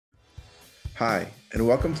Hi, and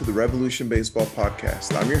welcome to the Revolution Baseball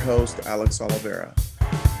Podcast. I'm your host, Alex Oliveira.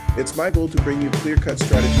 It's my goal to bring you clear-cut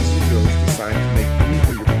strategies and drills designed to make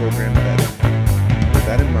you or your program better. With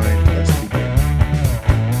that in mind, let's begin.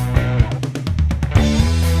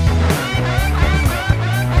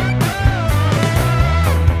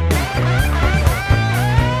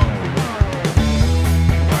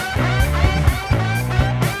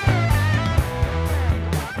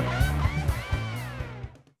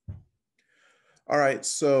 All right,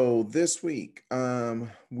 so this week,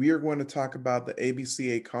 we are going to talk about the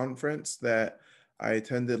ABCA conference that I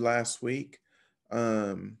attended last week.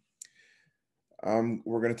 We're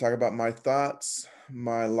going to talk about my thoughts,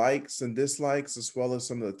 my likes and dislikes, as well as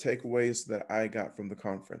some of the takeaways that I got from the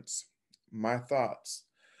conference. My thoughts.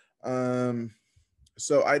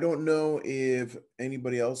 So I don't know if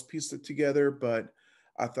anybody else pieced it together, but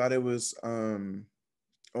I thought it was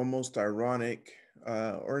almost ironic,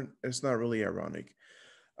 or it's not really ironic.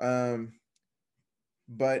 Um,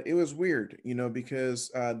 but it was weird,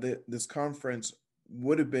 because this conference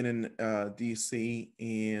would have been in DC,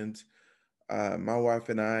 and my wife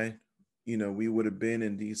and I, we would have been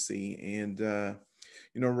in DC. And,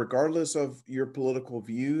 regardless of your political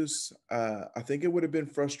views, I think it would have been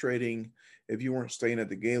frustrating if you weren't staying at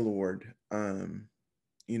the Gaylord,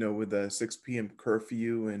 with the 6 p.m.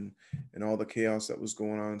 curfew and all the chaos that was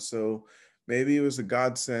going on. So maybe it was a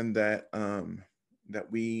godsend that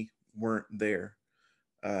we weren't there.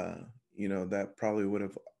 That probably would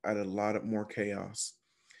have added a lot of more chaos.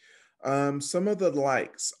 Some of the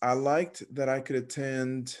likes, I liked that I could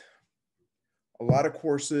attend a lot of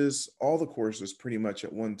courses, all the courses pretty much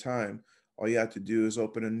at one time. All you have to do is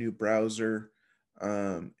open a new browser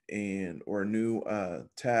or a new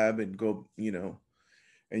tab and go,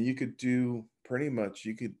 and you could do pretty much,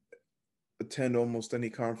 you could attend almost any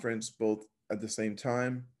conference both at the same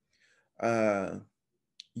time.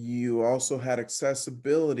 You also had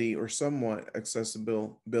accessibility or somewhat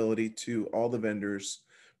accessibility to all the vendors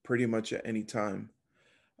pretty much at any time.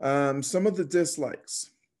 Some of the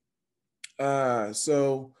dislikes.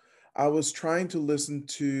 So I was trying to listen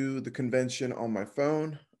to the convention on my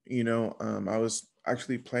phone. I was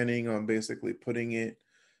actually planning on basically putting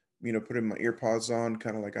my earpods on,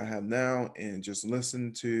 kind of like I have now, and just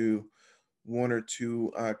listen to one or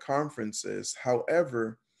two conferences.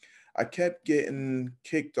 However, I kept getting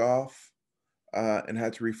kicked off and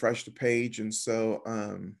had to refresh the page. And so,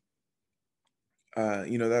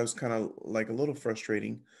 that was kind of like a little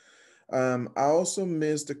frustrating. I also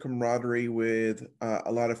missed the camaraderie with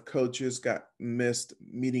a lot of coaches. Got missed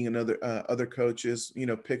meeting other coaches.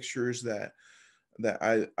 Pictures that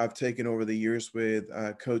I've taken over the years with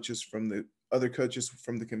coaches from the other coaches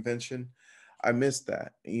from the convention. I missed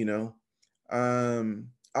that.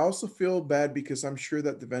 I also feel bad because I'm sure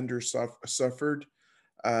that the vendors suffered.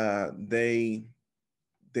 They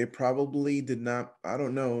probably did not. I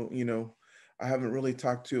don't know. I haven't really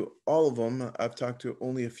talked to all of them. I've talked to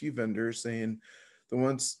only a few vendors, and the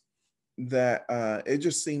ones that it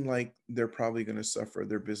just seemed like they're probably going to suffer.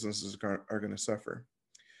 Their businesses are going to suffer.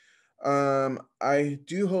 I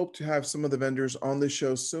do hope to have some of the vendors on the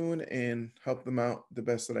show soon and help them out the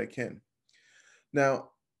best that I can. Now,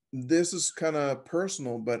 this is kind of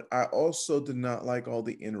personal, but I also did not like all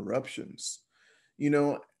the interruptions.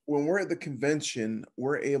 When we're at the convention,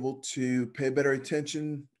 we're able to pay better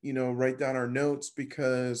attention, write down our notes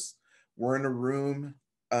because we're in a room,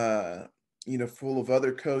 full of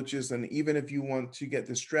other coaches. And even if you want to get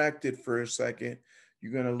distracted for a second,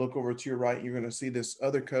 you're going to look over to your right, you're going to see this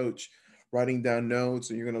other coach writing down notes,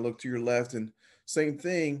 and you're going to look to your left. And same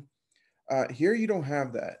thing. Here, you don't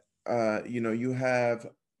have that. You have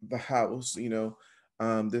the house,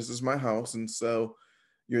 this is my house. And so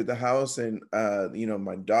you're at the house, and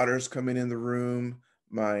my daughter's coming in the room.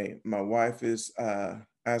 My wife is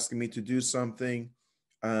asking me to do something,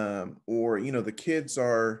 or the kids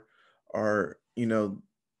are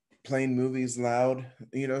playing movies loud.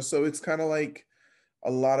 So it's kind of like a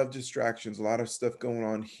lot of distractions, a lot of stuff going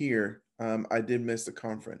on here. I did miss the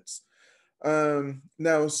conference.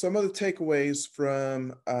 Now, some of the takeaways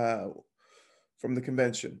from the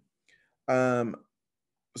convention. Um,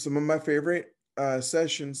 some of my favorite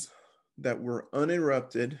sessions that were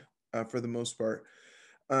uninterrupted for the most part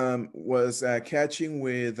was catching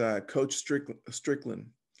with Coach Stricklin.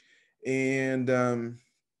 And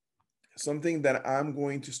something that I'm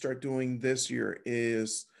going to start doing this year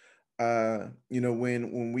is,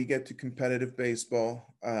 when we get to competitive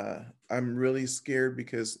baseball, I'm really scared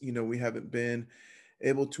because, we haven't been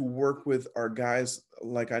able to work with our guys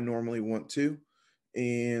like I normally want to.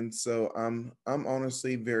 And so I'm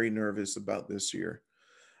honestly very nervous about this year.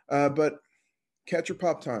 But Catcher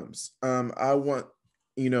pop times. I want,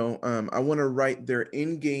 I want to write their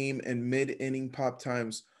in-game and mid-inning pop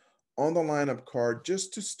times on the lineup card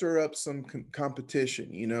just to stir up some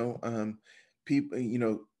competition.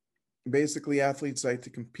 People, basically athletes like to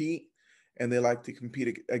compete and they like to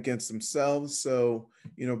compete against themselves. So,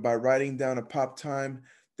 by writing down a pop time,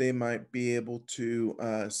 they might be able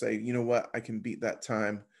to say, you know what, I can beat that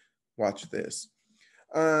time. Watch this.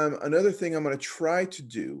 Another thing I'm going to try to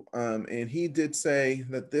do, and he did say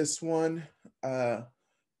that this one, uh,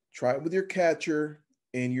 try it with your catcher,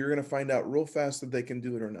 and you're going to find out real fast if they can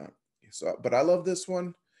do it or not. So, but I love this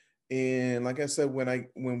one, and like I said,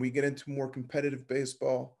 when we get into more competitive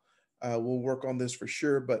baseball, we'll work on this for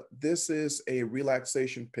sure. But this is a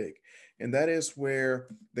relaxation pick, and that is where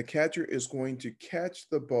the catcher is going to catch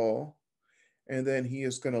the ball and then he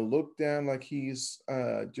is going to look down like he's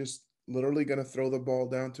just literally going to throw the ball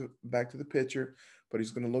down to back to the pitcher, but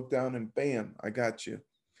he's going to look down and bam, I got you.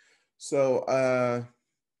 So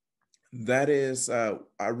that is,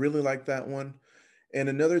 I really like that one. And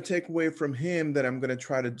another takeaway from him that I'm going to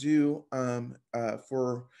try to do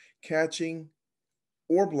for catching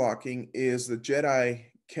or blocking is the Jedi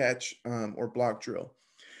catch or block drill.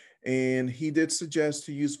 And he did suggest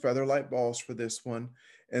to use feather light balls for this one.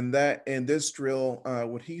 And this drill,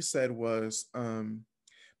 what he said was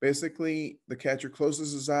basically the catcher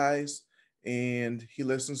closes his eyes and he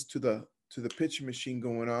listens to the pitching machine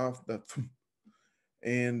going off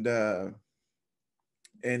and uh,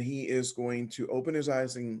 and he is going to open his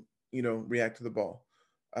eyes and react to the ball.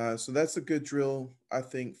 So that's a good drill, I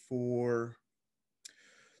think, for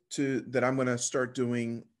to that I'm going to start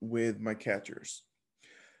doing with my catchers.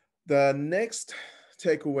 The next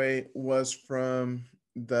takeaway was from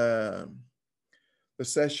the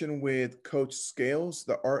session with Coach Scales,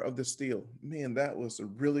 The Art of the Steal. Man, that was a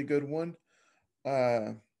really good one.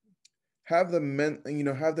 Uh, have the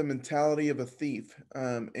mentality of a thief,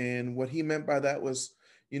 and what he meant by that was,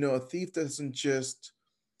 a thief doesn't just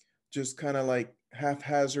kind of like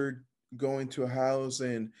haphazard go into a house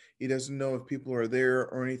and he doesn't know if people are there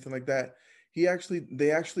or anything like that. They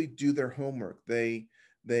actually do their homework. They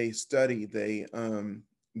study. They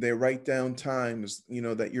write down times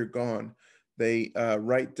that you're gone. They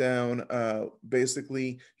write down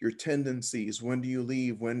basically your tendencies. When do you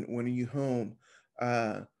leave? When are you home?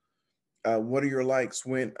 Uh, what are your likes?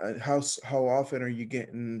 How often are you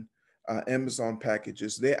getting Amazon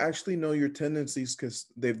packages? They actually know your tendencies because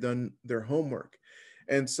they've done their homework.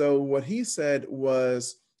 And so what he said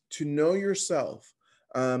was to know yourself,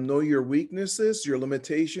 know your weaknesses, your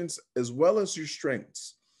limitations, as well as your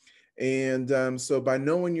strengths. And so by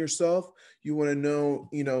knowing yourself, you want to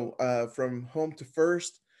know, from home to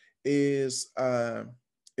first is uh,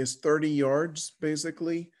 is 30 yards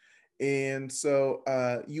basically. And so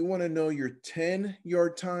you want to know your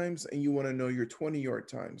 10-yard times and you want to know your 20-yard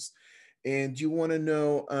times. And you want to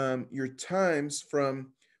know your times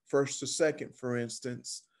from first to second, for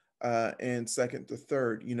instance, and second to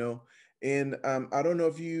third, And I don't know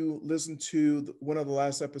if you listened to one of the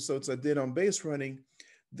last episodes I did on base running.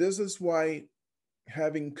 This is why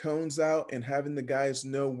having cones out and having the guys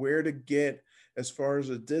know where to get as far as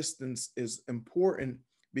a distance is important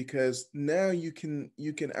because now you can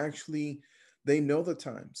actually they know the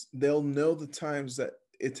times. They'll know the times that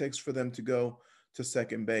it takes for them to go to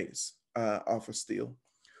second base off a steal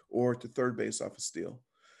or to third base off a steal.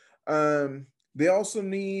 They also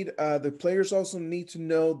need the players also need to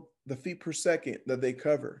know the feet per second that they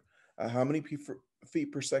cover. How many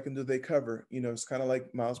feet per second do they cover? It's kind of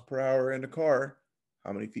like miles per hour in a car.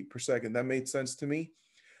 How many feet per second? That made sense to me.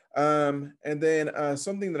 And then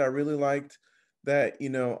something that I really liked that,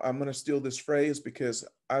 I'm going to steal this phrase because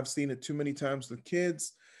I've seen it too many times with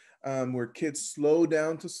kids where kids slow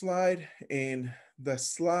down to slide. And the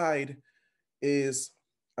slide is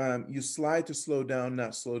you slide to slow down,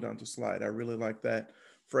 not slow down to slide. I really like that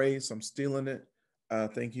phrase. I'm stealing it.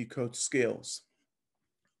 Thank you, Coach Scales.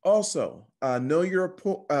 Also, know your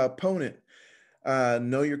opponent.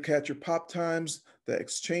 Know your catcher pop times, the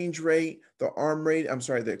exchange rate, the arm rate. I'm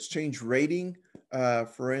sorry, the exchange rating,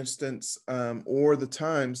 for instance, or the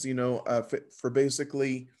times. For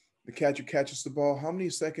basically the catcher catches the ball. How many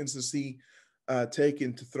seconds is he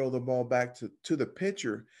taking to throw the ball back to the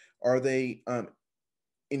pitcher? Are they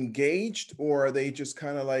engaged or are they just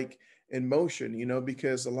kind of like in motion?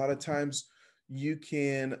 Because a lot of times you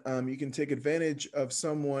can take advantage of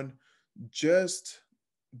someone just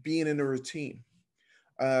being in a routine.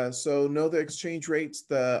 So know the exchange rates,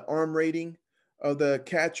 the arm rating of the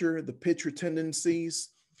catcher, the pitcher tendencies,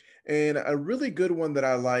 and a really good one that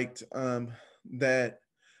I liked that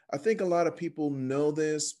I think a lot of people know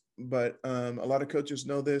this, but a lot of coaches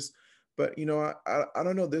know this. But I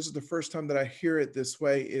don't know. This is the first time that I hear it this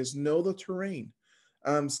way. Is know the terrain,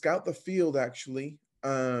 scout the field. Actually,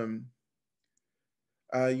 you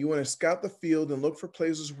want to scout the field and look for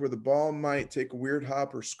places where the ball might take a weird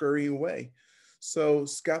hop or scurry away. So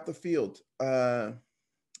scout the field.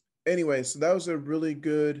 Anyway, so that was a really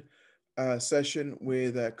good session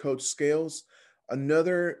with Coach Scales.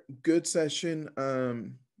 Another good session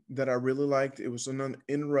that I really liked. It was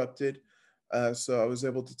uninterrupted, so I was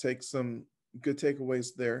able to take some good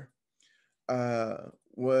takeaways there.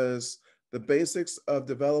 Was the basics of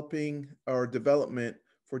developing or development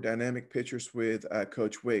for dynamic pitchers with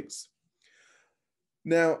Coach Wiggs.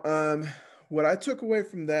 Now, what I took away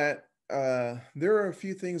from that, there are a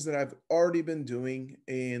few things that I've already been doing,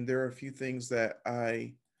 and there are a few things that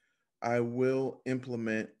I will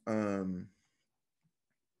implement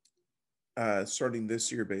starting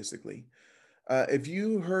this year, basically. If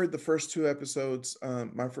you heard the first two episodes,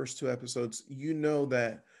 my first two episodes, you know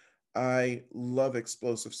that I love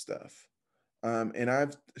explosive stuff. And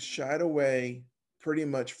I've shied away pretty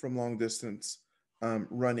much from long distance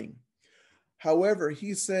running. However,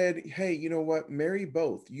 he said, hey, you know what? Marry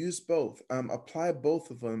both, use both, apply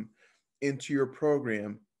both of them into your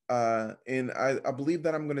program. And I believe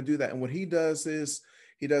that I'm going to do that. And what he does is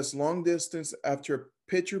he does long distance after a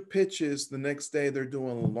pitcher pitches the next day, they're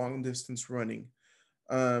doing long distance running.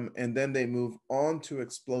 And then they move on to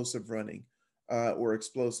explosive running or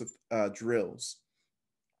explosive drills.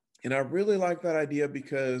 And I really like that idea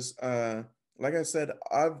because, like I said,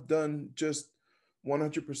 I've done just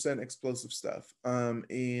 100% explosive stuff.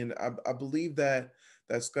 And I believe that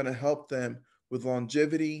that's going to help them with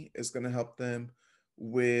longevity, it's going to help them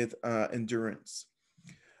with endurance.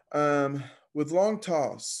 With long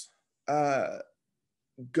toss, uh,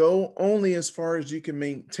 go only as far as you can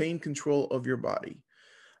maintain control of your body.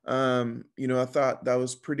 I thought that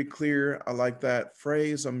was pretty clear. I like that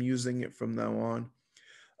phrase. I'm using it from now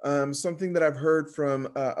on. Something that I've heard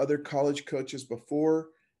from other college coaches before,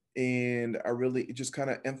 and I really just kind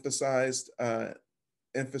of emphasized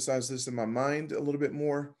this in my mind a little bit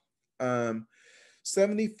more. Um,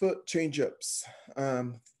 70-foot changeups.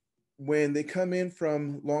 When they come in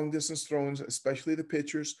from long distance throws, especially the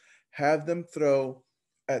pitchers, have them throw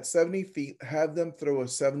at 70 feet. Have them throw a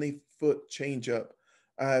 70-foot changeup,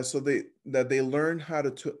 so they learn how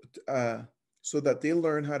to so that they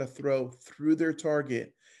learn how to throw through their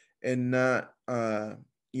target and not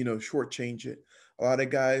shortchange it. A lot of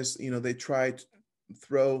guys, they try to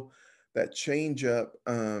throw that change up.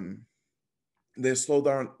 They slow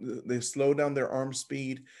down their arm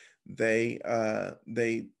speed. They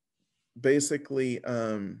basically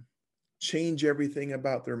change everything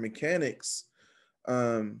about their mechanics.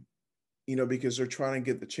 Um, because they're trying to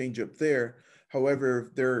get the change up there.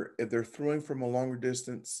 However, if they're throwing from a longer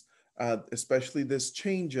distance, especially this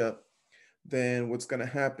change up, then what's going to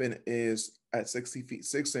happen is at 60 feet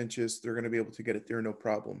 6 inches, they're going to be able to get it there no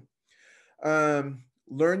problem.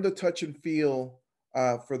 Learn the touch and feel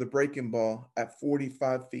for the breaking ball at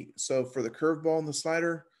 45 feet. So for the curveball and the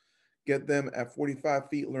slider, get them at 45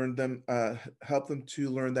 feet. Learn them, help them to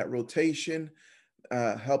learn that rotation.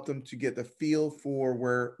 Help them to get the feel for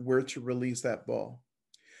where to release that ball.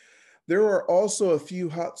 There are also a few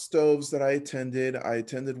hot stoves that I attended. I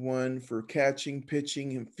attended one for catching,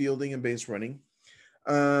 pitching, and fielding and base running.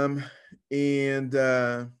 Um, and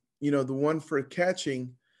the one for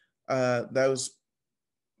catching, that was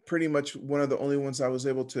pretty much one of the only ones I was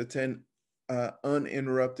able to attend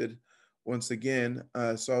uninterrupted once again.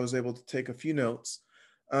 So I was able to take a few notes.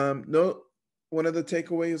 No, one of the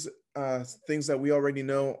takeaways, things that we already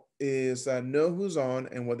know is know who's on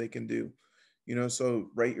and what they can do. So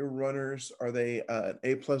rate your runners. Are they an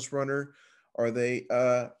A plus runner? Are they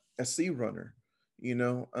a C runner? You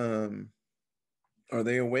know, um, are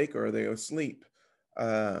they awake or are they asleep?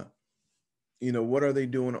 Uh, what are they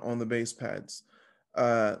doing on the base pads?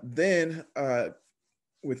 Then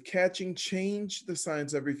with catching, change the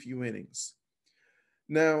signs every few innings.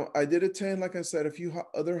 Now, I did attend, like I said, a few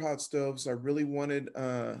other hot stoves. I really wanted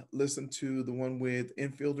listen to the one with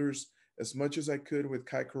infielders as much as I could with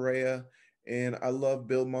Kai Correa, and I love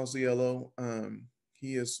Bill Mosiello.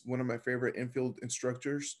 He is one of my favorite infield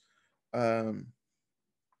instructors. Um,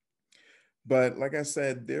 but like I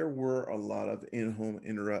said, there were a lot of in-home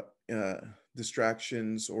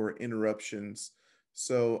distractions or interruptions.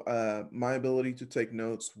 So my ability to take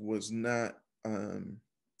notes was not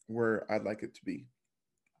where I'd like it to be.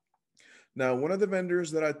 Now, one of the vendors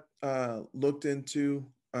that I looked into,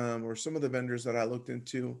 or some of the vendors that I looked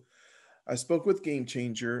into, I spoke with Game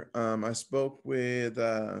Changer. I spoke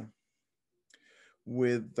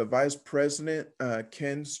with the vice president,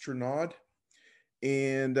 Ken Stranad.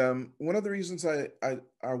 And one of the reasons I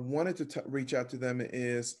wanted to reach out to them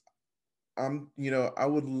is I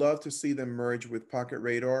would love to see them merge with Pocket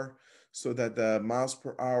Radar so that the miles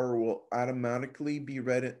per hour will automatically be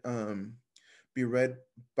read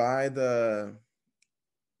by the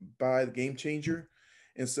game changer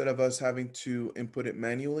instead of us having to input it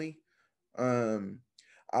manually. Um,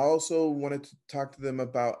 I also wanted to talk to them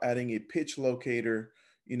about adding a pitch locator.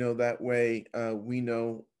 That way we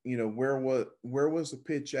know, where was the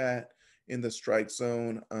pitch at in the strike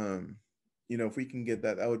zone. If we can get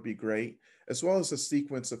that, that would be great. As well as a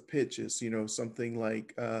sequence of pitches. Something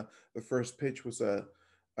like the first pitch was a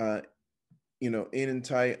uh, in and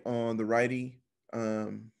tight on the righty.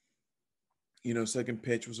 Second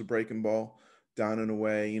pitch was a breaking ball down and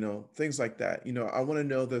away, things like that. I want to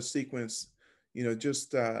know the sequence,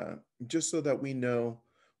 just so that we know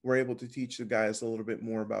we're able to teach the guys a little bit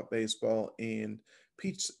more about baseball and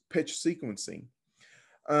pitch sequencing.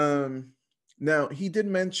 Um, Now he did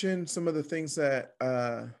mention some of the things that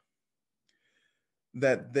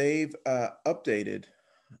they've updated.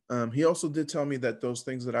 He also did tell me that those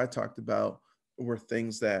things that I talked about were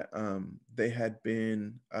things that they had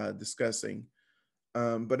been discussing.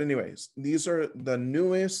 But anyways, these are the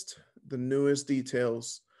newest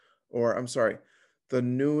details, or I'm sorry, the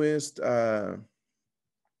newest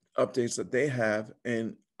updates that they have,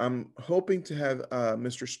 and I'm hoping to have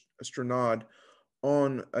Mr. Stranad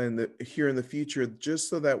on here in the future, just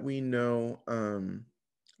so that we know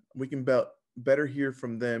we can better hear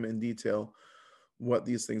from them in detail what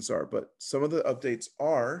these things are. But some of the updates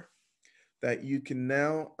are that you can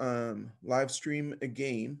now live stream a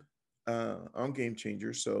game on Game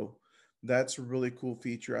Changer. So that's a really cool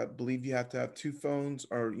feature. I believe you have to have two phones,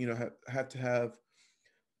 or have to have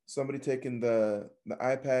somebody taking the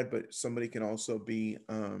iPad, but somebody can also be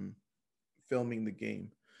filming the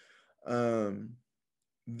game. Um,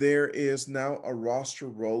 there is now a roster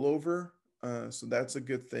rollover, so that's a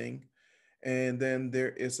good thing. And then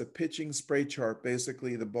there is a pitching spray chart.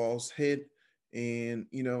 Basically, the ball's hit, and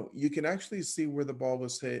you can actually see where the ball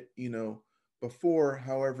was hit. Before.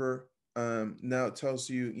 However, now it tells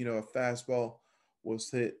you, a fastball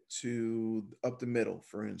was hit to up the middle,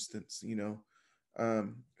 for instance.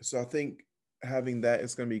 So I think having that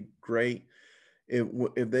is going to be great.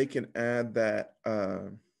 If they can add that.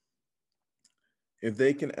 If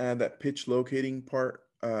they can add that pitch locating part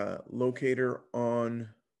locator on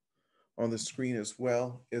the screen as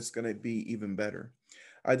well, it's going to be even better.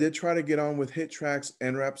 I did try to get on with Hit Tracks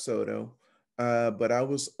and Rapsodo, but I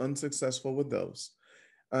was unsuccessful with those.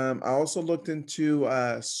 I also looked into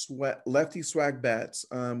Lefty Swag bats,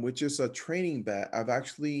 which is a training bat. I've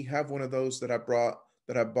actually have one of those that I bought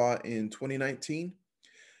in 2019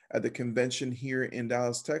 at the convention here in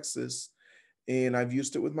Dallas, Texas, and I've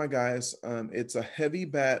used it with my guys. It's a heavy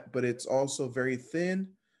bat, but it's also very thin.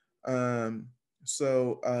 Um,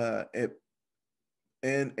 it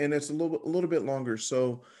and it's a little bit longer.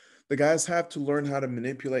 So the guys have to learn how to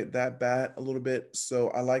manipulate that bat a little bit. So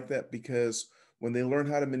I like that, because when they learn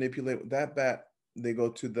how to manipulate that bat, they go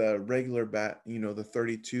to the regular bat, the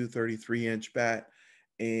 32, 33-inch bat,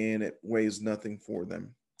 and it weighs nothing for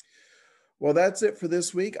them. Well, that's it for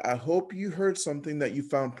this week. I hope you heard something that you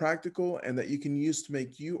found practical and that you can use to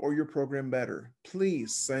make you or your program better.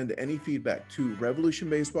 Please send any feedback to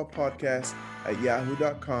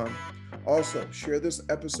revolutionbaseballpodcast@yahoo.com. Also, share this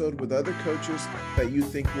episode with other coaches that you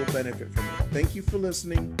think will benefit from it. Thank you for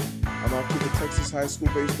listening. I'm off to the Texas High School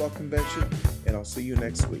Baseball Convention, and I'll see you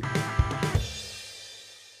next week.